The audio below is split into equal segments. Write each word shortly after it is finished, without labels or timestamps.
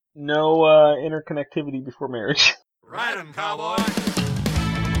no interconnectivity before marriage. Ride 'em, cowboy!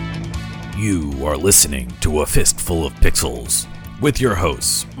 You are listening to A Fistful of Pixels with your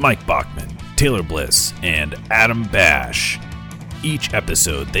hosts, Mike Bachman, Taylor Bliss, and Adam Bash. Each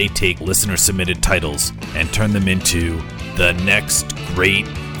episode, they take listener-submitted titles and turn them into the next great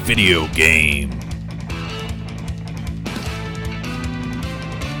video game.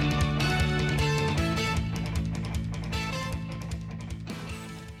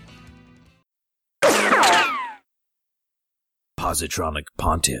 Positronic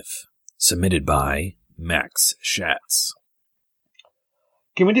Pontiff, submitted by Max Schatz.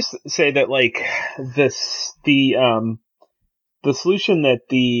 Can we just say that, like, the solution that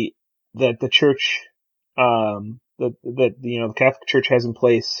the church, the Catholic Church has in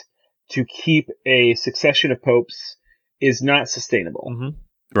place to keep a succession of popes is not sustainable.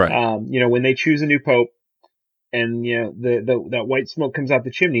 Mm-hmm. Right. When they choose a new pope, and that white smoke comes out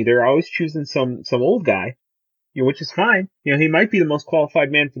the chimney, they're always choosing some old guy, which is fine. He might be the most qualified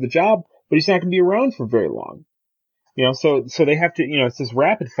man for the job, but he's not going to be around for very long. So they have to, it's this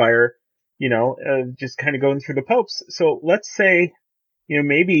rapid fire, just kind of going through the popes. So let's say,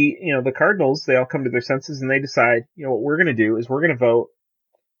 maybe, the cardinals, they all come to their senses and they decide, what we're going to do is we're going to vote,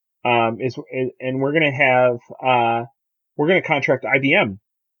 and we're going to have, we're going to contract IBM,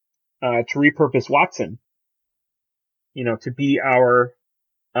 to repurpose Watson, to be our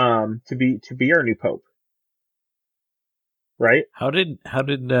new pope. Right? How did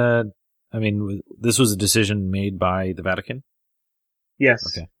this was a decision made by the Vatican?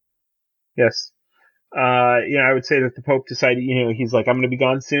 Yes. Okay. Yes. I would say that the Pope decided, he's like, I'm going to be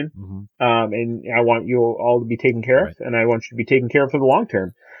gone soon. Mm-hmm. And I want you all to be taken care of, right. And I want you to be taken care of for the long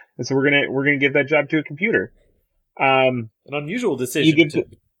term. And so we're going to give that job to a computer. An unusual decision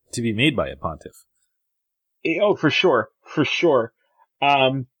to be made by a pontiff. Oh, for sure. For sure.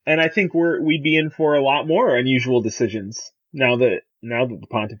 And I think we'd be in for a lot more unusual decisions now that the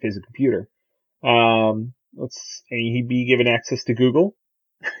pontiff is a computer. He'd be given access to Google.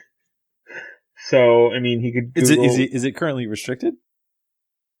 So, he could Google... Is it currently restricted?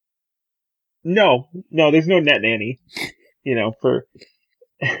 No, there's no net nanny, for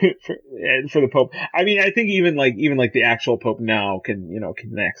the Pope. I think even the actual Pope now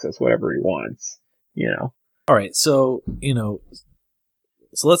can access whatever he wants, All right. So,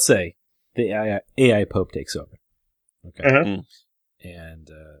 so let's say the AI Pope takes over. Okay. Uh-huh. Mm. And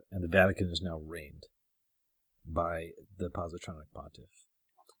the Vatican is now reigned by the Positronic Pontiff.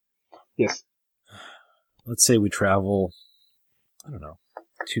 Yes. Let's say we travel,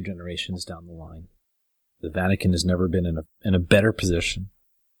 2 generations down the line. The Vatican has never been in a better position.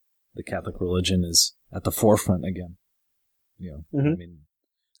 The Catholic religion is at the forefront again. Mm-hmm.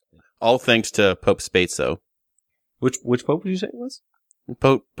 All thanks to Pope Spatio. Which Pope did you say it was?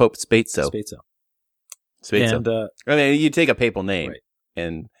 Pope Spatio. Spatio. And, you take a papal name, right.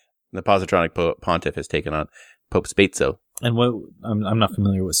 And the Positronic Pontiff has taken on Pope Spatio. And what I'm not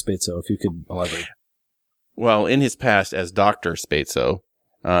familiar with Spatio. If you could elaborate. Well, in his past as Dr. Spatio,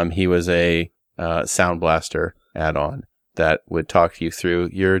 he was a sound blaster add-on that would talk you through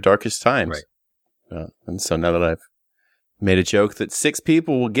your darkest times. Right. And so now that I've made a joke that 6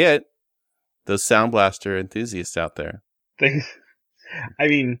 people will get, those sound blaster enthusiasts out there.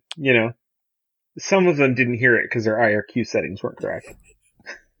 Some of them didn't hear it because their IRQ settings weren't correct.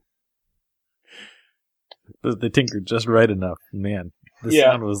 They tinkered just right enough. Man, the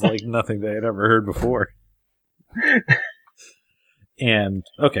sound was like nothing they had ever heard before. And,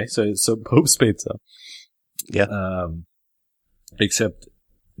 okay, so Pope Spatio. Yeah. Except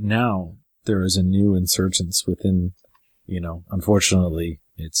now there is a new insurgence within, unfortunately,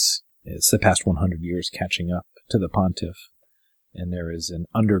 it's the past 100 years catching up to the pontiff. And there is an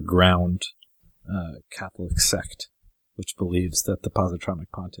underground Catholic sect which believes that the Positronic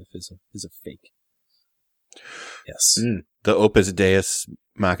Pontiff is a fake. Yes. The Opus Deus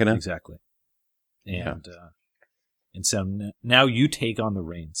Machina? Exactly. And so now you take on the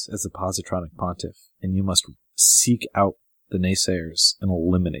reins as the Positronic Pontiff, and you must seek out the naysayers and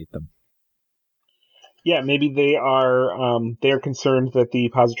eliminate them. Yeah, maybe they are concerned that the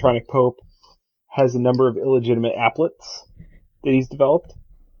Positronic Pope has a number of illegitimate applets that he's developed.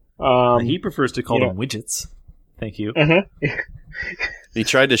 He prefers to call them widgets. Thank you. Uh-huh. He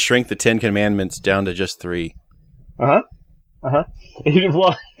tried to shrink the 10 Commandments down to just 3. Uh-huh. Uh-huh.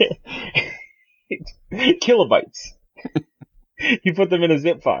 Well, kilobytes. He put them in a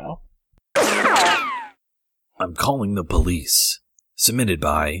zip file. I'm calling the police. Submitted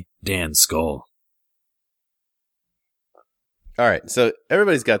by Dan Skull. All right, so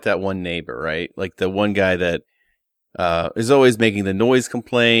everybody's got that one neighbor, right? Like the one guy that is always making the noise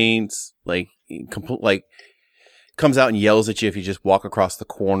complaints, like comes out and yells at you if you just walk across the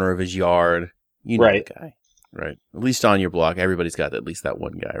corner of his yard. You know the guy, right? At least on your block, everybody's got at least that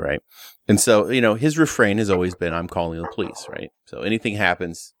one guy, right? And so, his refrain has always been, "I'm calling the police," right? So anything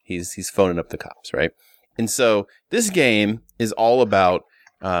happens, he's phoning up the cops, right? And so this game is all about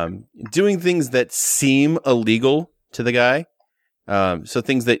doing things that seem illegal to the guy. So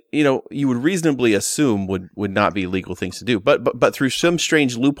things that, you would reasonably assume would not be legal things to do, but through some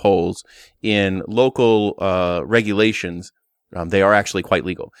strange loopholes in local regulations, they are actually quite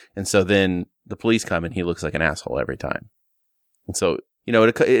legal. And so then the police come and he looks like an asshole every time. And so,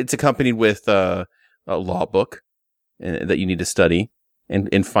 it's accompanied with a law book that you need to study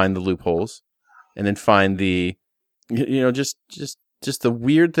and find the loopholes, and then find the, just the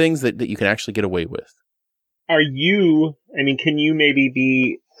weird things that you can actually get away with. Can you maybe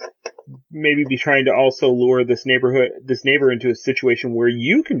be trying to also lure this neighbor into a situation where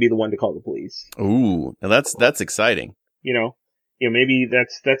you can be the one to call the police? Ooh, and that's exciting. Maybe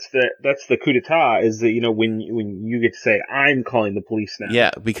that's the coup d'etat, is that, when you get to say, I'm calling the police now.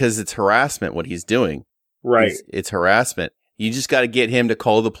 Yeah, because it's harassment what he's doing. Right. It's harassment. You just got to get him to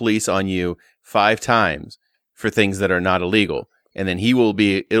call the police on you 5 times for things that are not illegal. And then it will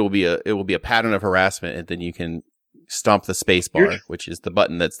be a pattern of harassment, and then you can stomp the space bar, which is the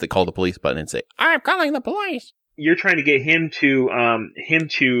button that's the call the police button, and say, "I'm calling the police." You're trying to get him to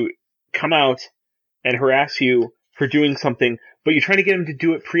come out and harass you for doing something, but you're trying to get him to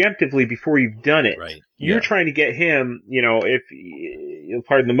do it preemptively before you've done it. Right. You're trying to get him, if you'll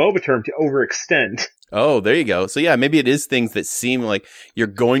pardon the MOBA term, to overextend. Oh, there you go. So yeah, maybe it is things that seem like you're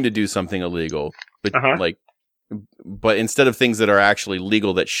going to do something illegal, but but instead of things that are actually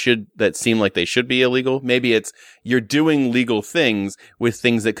legal that seem like they should be illegal, maybe it's you're doing legal things with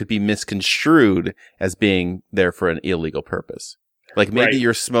things that could be misconstrued as being there for an illegal purpose. Like maybe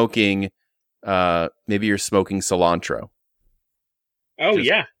you're smoking cilantro. Oh, just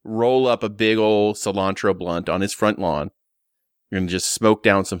yeah. Roll up a big old cilantro blunt on his front lawn. You're going to just smoke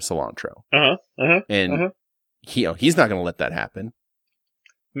down some cilantro. And he's not going to let that happen.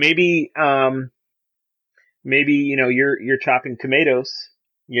 Maybe you're chopping tomatoes.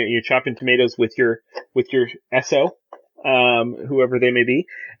 You're chopping tomatoes with your SO, whoever they may be,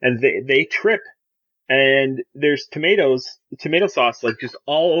 and they trip, and there's tomato sauce like just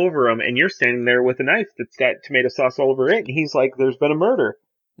all over them, and you're standing there with a knife that's got tomato sauce all over it, and he's like, "There's been a murder,"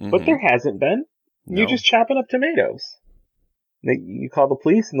 but there hasn't been. No. You're just chopping up tomatoes. You call the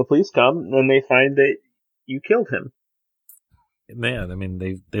police, and the police come, and they find that you killed him. Yeah,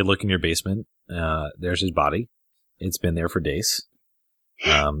 they look in your basement. There's his body. It's been there for days.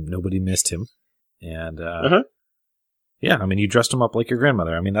 Nobody missed him. And, you dressed him up like your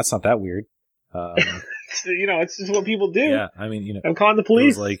grandmother. That's not that weird. It's just what people do. Yeah, I'm calling the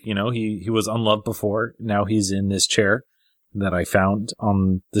police. It was like, he was unloved before. Now he's in this chair that I found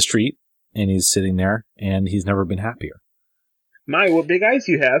on the street, and he's sitting there, and he's never been happier. What big eyes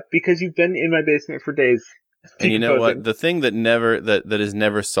you have, because you've been in my basement for days. And you know what? The thing that is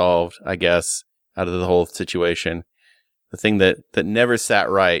never solved, I guess, out of the whole situation, the thing that never sat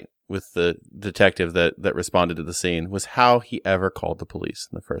right with the detective that responded to the scene was how he ever called the police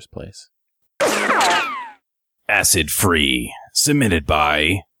in the first place. Acid Free, submitted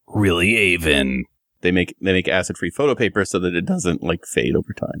by Really Avon. They make acid free photo paper so that it doesn't fade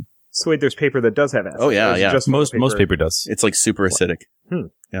over time. So wait, there's paper that does have acid. Oh yeah, yeah. Just most paper does. It's super acidic.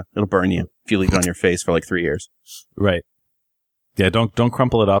 Yeah, it'll burn you if you leave it on your face for 3 years. Right. Yeah, don't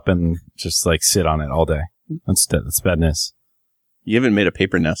crumple it up and just sit on it all day. That's badness. You haven't made a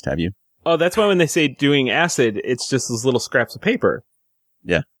paper nest, have you? Oh, that's why when they say doing acid, it's just those little scraps of paper.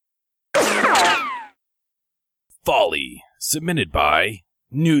 Yeah. Folly, submitted by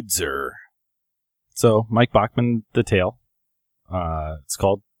Nudezer. So, Mike Bachman, The Tale. It's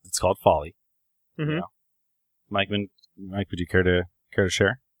called Folly. Mm-hmm. Yeah. Mike, would you care to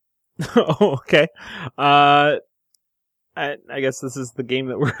share? Oh, okay. I guess this is the game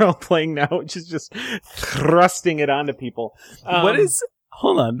that we're all playing now, which is just thrusting it onto people.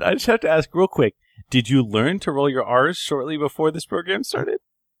 Hold on, I just have to ask real quick. Did you learn to roll your R's shortly before this program started?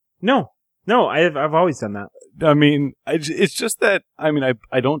 No, I've always done that. It's just that, I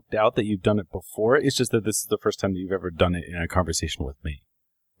don't doubt that you've done it before. It's just that this is the first time that you've ever done it in a conversation with me.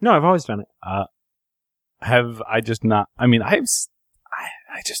 No, I've always done it. Have I just not? I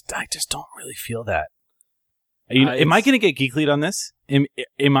just don't really feel that. Am I going to get geek lead on this?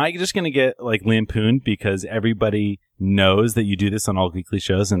 Am I just going to get like lampooned because everybody knows that you do this on all Geekly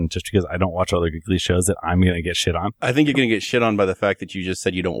shows, and just because I don't watch other Geekly shows that I'm going to get shit on? I think you're going to get shit on by the fact that you just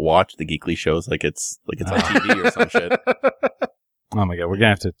said you don't watch the Geekly shows like it's on TV or some shit. Oh my god, we're gonna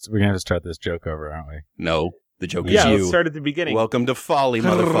have to start this joke over, aren't we? No, the joke is yeah, you. Let's start at the beginning. Welcome to Folly,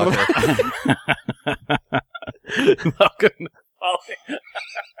 motherfucker. Welcome to Folly.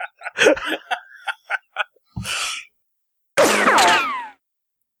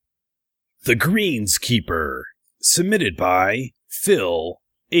 The Greenskeeper, submitted by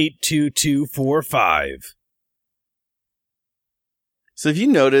Phil82245. So have you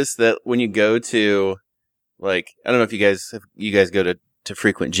noticed that when you go to, like, I don't know if you guys go to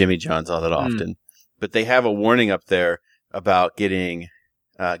frequent Jimmy John's all that often, but they have a warning up there about getting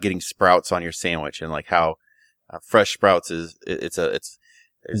sprouts on your sandwich, and like how fresh sprouts it's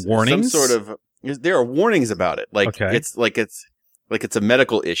warnings? some sort of, there are warnings about it. Like, okay. it's a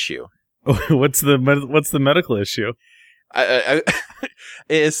medical issue. What's the medical issue?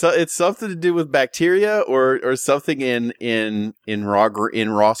 It's something to do with bacteria or something in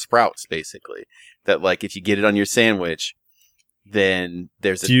raw sprouts, basicrout, that like if you get it on your sandwich, then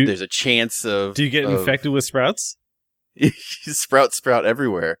there's a chance of. Do you get infected with sprouts? Sprout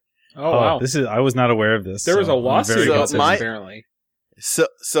everywhere. Oh wow! I was not aware of this. There was a lawsuit about this, apparently. So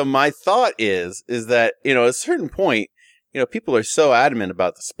my thought is that, at a certain point, people are so adamant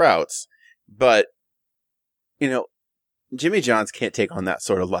about the sprouts, but Jimmy John's can't take on that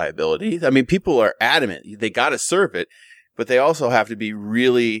sort of liability. I mean, people are adamant. They got to serve it, but they also have to be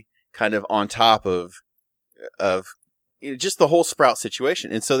really kind of on top of just the whole sprout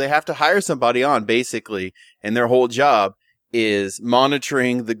situation. And so they have to hire somebody on, basically, and their whole job is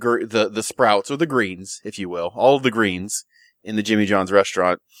monitoring the sprouts, or the greens, if you will, all of the greens in the Jimmy John's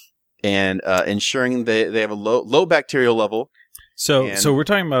restaurant, and ensuring they have a low bacterial level. So we're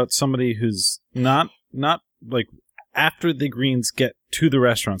talking about somebody who's not like after the greens get to the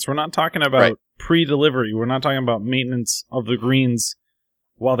restaurants. We're not talking about pre-delivery. We're not talking about maintenance of the greens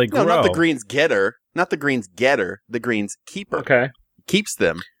while they grow. No, not the greens getter. Not the greens getter. The greens keeper. Okay. Keeps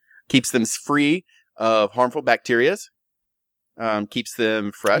them free of harmful bacteria. Keeps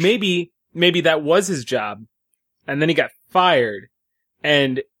them fresh. Maybe that was his job, and then he got fired.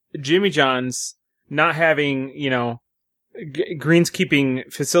 And Jimmy John's not having,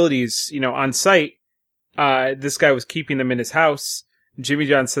 greenskeeping facilities, on site. This guy was keeping them in his house. Jimmy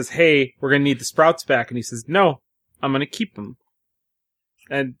John says, "Hey, we're gonna need the sprouts back," and he says, "No, I'm gonna keep them."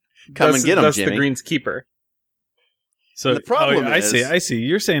 And come and get them, Jimmy. The greenskeeper. So the problem is, I see.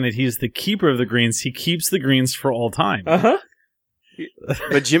 You're saying that he's the keeper of the greens. He keeps the greens for all time. Uh-huh.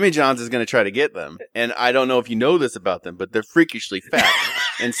 But Jimmy John's is going to try to get them. And I don't know if you know this about them, but they're freakishly fat.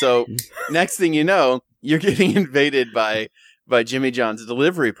 And so next thing you know, you're getting invaded by Jimmy John's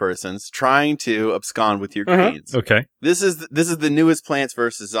delivery persons trying to abscond with your greens. Okay. This is the newest Plants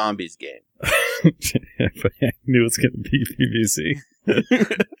vs. Zombies game. But I knew it was going to be PVC.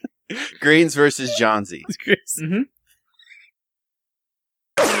 Greens versus Johnsy. Mm-hmm.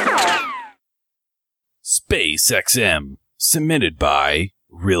 Space XM, submitted by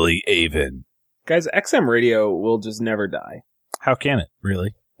Really Avon. Guys, XM radio will just never die. How can it,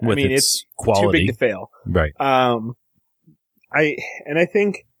 really? With it's quality. Too big to fail. Right. I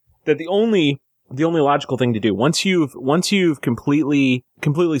think that the only logical thing to do, once you've completely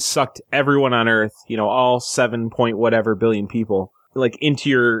sucked everyone on Earth, all 7 point whatever billion people, like, into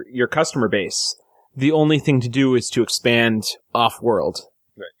your customer base, the only thing to do is to expand off-world.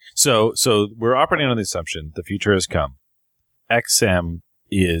 Right. So we're operating on the assumption the future has come. XM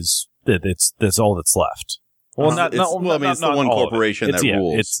that's all that's left. Well, it's the one corporation that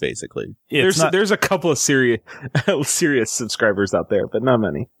rules, basically. There's a couple of serious subscribers out there, but not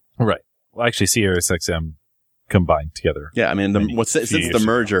many. Right. Well, actually, Sirius XM combined together. Yeah, I mean, since the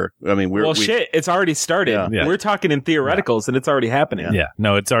merger, I mean, it's already started. Yeah. We're talking in theoreticals, and it's already happening. Yeah,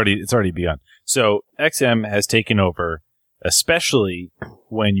 no, it's already begun. So XM has taken over, especially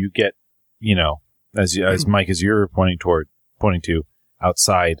when you get, as Mike, as you're pointing to,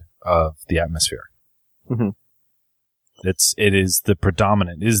 outside of the atmosphere. Mm-hmm. It is the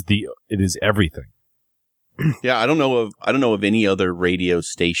predominant. It is everything. Yeah, I don't know of any other radio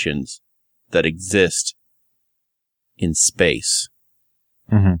stations that exist in space.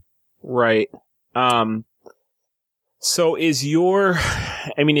 Mm-hmm. Right. So is your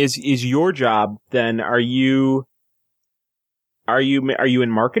job then? Are you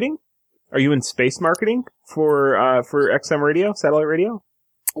in marketing? Are you in space marketing for XM radio, satellite radio?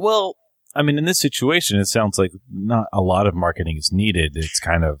 Well, I mean, in this situation, it sounds like not a lot of marketing is needed. It's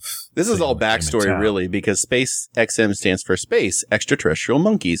kind of... This is all backstory, really, because Space XM stands for Space Extraterrestrial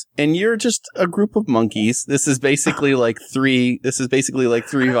Monkeys. And you're just a group of monkeys. This is basically like three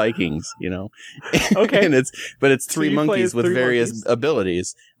Vikings, you know? Okay. But it's three monkeys with various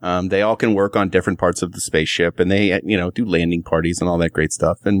abilities. They all can work on different parts of the spaceship, and they, you know, do landing parties and all that great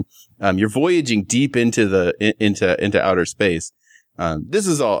stuff. And, you're voyaging deep into outer space. This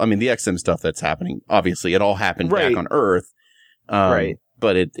is all, I mean, the XM stuff that's happening, obviously it all happened back on Earth. Right.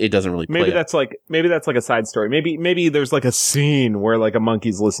 But it doesn't really play. Maybe that's like a side story. Maybe there's like a scene where like a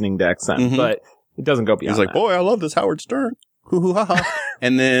monkey's listening to XM, but it doesn't go beyond He's like, that. boy, I love this Howard Stern. Hoo hoo ha ha.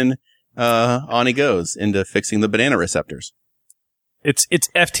 And then, on he goes into fixing the banana receptors. It's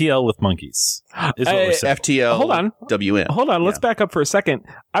FTL with monkeys. Is what we're saying. FTL. Hold on. WM. Hold on. Let's back up for a second.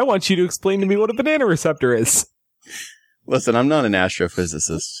 I want you to explain to me what a banana receptor is. Listen, I'm not an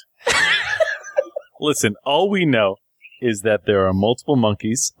astrophysicist. Listen, all we know is that there are multiple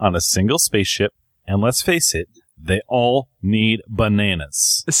monkeys on a single spaceship, and let's face it, they all need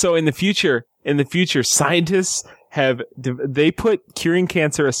bananas. So in the future, scientists they put curing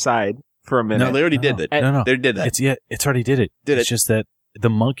cancer aside for a minute. No, they already did that. No. They did that. It's already did it. It's just that the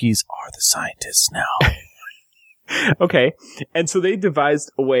monkeys are the scientists now. Okay, and so they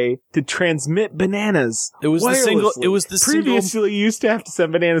devised a way to transmit bananas. It was the single. Previously, you used to have to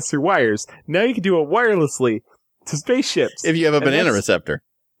send bananas through wires. Now you can do it wirelessly to spaceships If you have a banana receptor.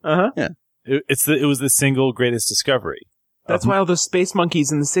 Yeah. It was the single greatest discovery. That's why all those space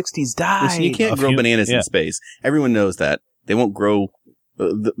monkeys in the 60s died. Listen, you can't grow bananas in space. Everyone knows that. They won't grow.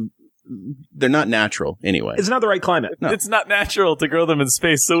 They're not natural anyway. It's not the right climate. No. It's not natural to grow them in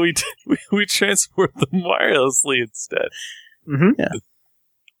space, so we transport them wirelessly instead. Mm-hmm. Yeah.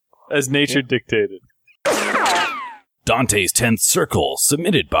 As nature dictated. Dante's 10th Circle,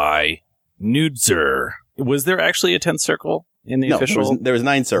 submitted by Nudzer. Was there actually a 10th circle in the official? There was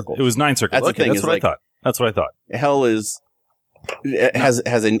 9 circles. It was 9 circles. That's the thing. That's what I thought. That's what I thought. Hell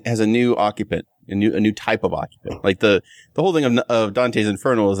has a new occupant, a new type of occupant. Like the whole thing of Dante's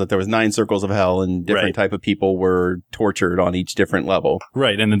Inferno is that there was 9 circles of hell, and different type of people were tortured on each different level.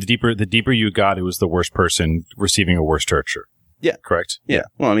 Right, and then the deeper you got, it was the worst person receiving a worse torture. Yeah, correct. Yeah.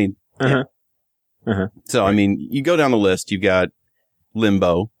 Well, I mean, So I mean, you go down the list. You got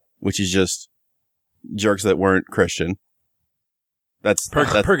Limbo, which is just jerks that weren't Christian. That's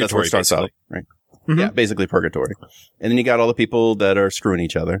purgatory, that's where it starts out, right? Mm-hmm. Yeah, basically purgatory. And then you got all the people that are screwing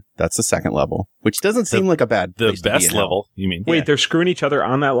each other. That's the second level, which doesn't seem like a bad place to be best in level, hell. you mean? Wait, they're screwing each other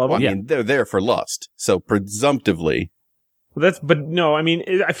on that level? Well, I mean, they're there for lust. So presumptively. But no, I mean,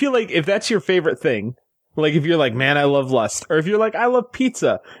 I feel like if that's your favorite thing, like if you're like, man, I love lust, or if you're like, I love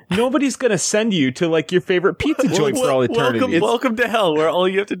pizza, nobody's gonna send you to like your favorite pizza joint for all eternity. Welcome to hell, where all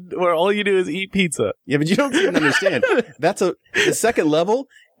you do is eat pizza. Yeah, but you don't even understand. The second level.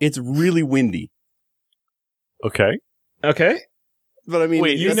 It's really windy. Okay. But I mean,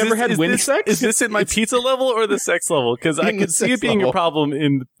 wait, you never had wind sex? Is this in my pizza level or the sex level? Because I could see it being a problem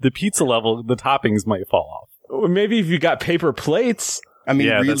in the pizza level. The toppings might fall off. Or maybe if you got paper plates. I mean,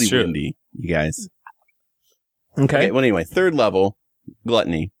 Yeah, really that's true. windy, you guys. Okay. Well, anyway, third level,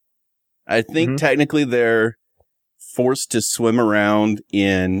 gluttony. I think technically they're forced to swim around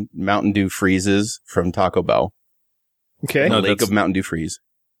in Mountain Dew freezes from Taco Bell. Okay. The lake of Mountain Dew freeze.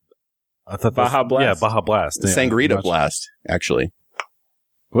 I thought Baja Blast. Yeah, Baja Blast. Yeah, Sangrita Blast, actually.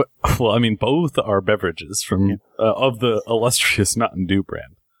 Well, I mean, both are beverages from of the illustrious Mountain Dew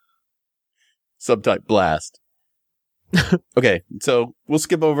brand. Subtype Blast. Okay, so we'll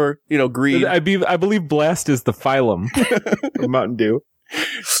skip over, greed. I believe Blast is the phylum of Mountain Dew.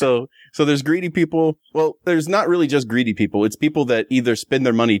 So there's greedy people. Well, there's not really just greedy people. It's people that either spend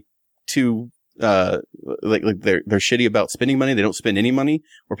their money to, like they're shitty about spending money. They don't spend any money,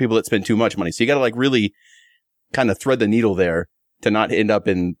 or people that spend too much money. So you got to like really kind of thread the needle there to not end up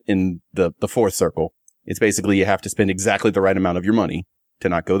in the fourth circle. It's basically you have to spend exactly the right amount of your money to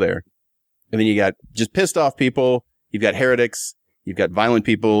not go there. And then you got just pissed off people. You've got heretics. You've got violent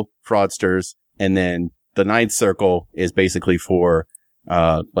people, fraudsters. And then the ninth circle is basically for,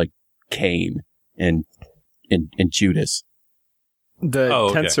 like Cain and Judas. The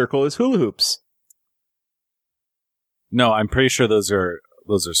 10th circle is hula hoops. No, I'm pretty sure those are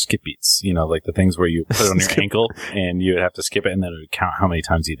skip beats. Like the things where you put it on your ankle and you would have to skip it and then it would count how many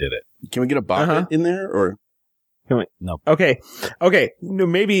times you did it. Can we get a bucket in there or? No. Okay. No,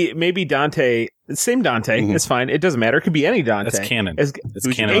 maybe Dante, same Dante, it's fine. It doesn't matter. It could be any Dante. That's canon. It's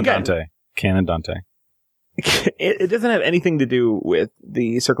canon Dante. Canon Dante. It doesn't have anything to do with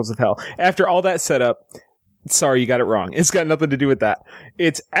the circles of hell. After all that setup, Sorry, you got it wrong. It's got nothing to do with that.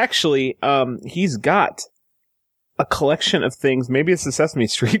 It's actually, he's got a collection of things. Maybe it's the Sesame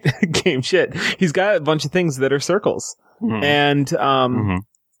Street game shit. He's got a bunch of things that are circles. And,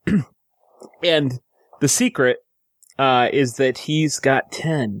 and the secret, is that he's got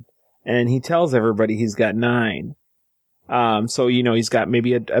 10 and he tells everybody he's got 9. So, he's got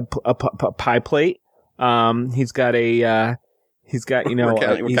maybe a pie plate. He's got a, he's got a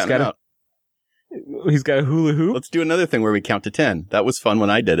hula hoop. Let's do another thing where we count to 10. That was fun when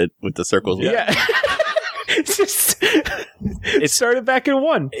I did it with the circles. Yeah. It started back in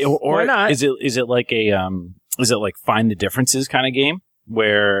 1. Or why not? Is it like find the differences kind of game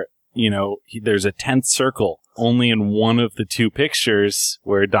where, there's a 10th circle only in one of the 2 pictures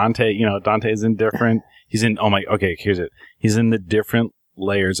where Dante's in different, he's in the different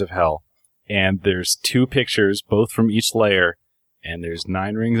layers of hell. And there's 2 pictures, both from each layer, and there's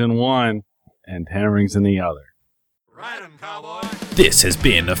 9 rings in one and 10 rings in the other. Ride 'em, cowboy! This has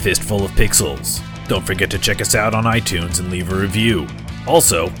been A Fistful of Pixels. Don't forget to check us out on iTunes and leave a review.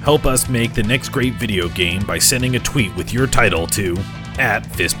 Also, help us make the next great video game by sending a tweet with your title to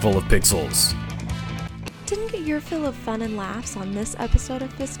 @FistfulOfPixels. Didn't get your fill of fun and laughs on this episode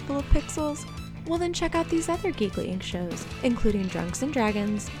of Fistful of Pixels? Well then check out these other Geekly Inc. shows, including Drunks and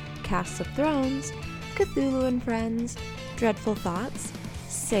Dragons, Casts of Thrones, Cthulhu and Friends, Dreadful Thoughts,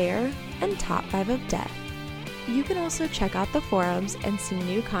 Sayre, and Top 5 of Death. You can also check out the forums and see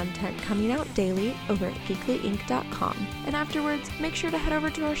new content coming out daily over at geeklyinc.com. And afterwards, make sure to head over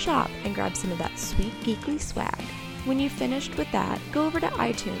to our shop and grab some of that sweet Geekly swag. When you've finished with that, go over to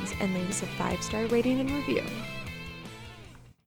iTunes and leave us a 5-star rating and review.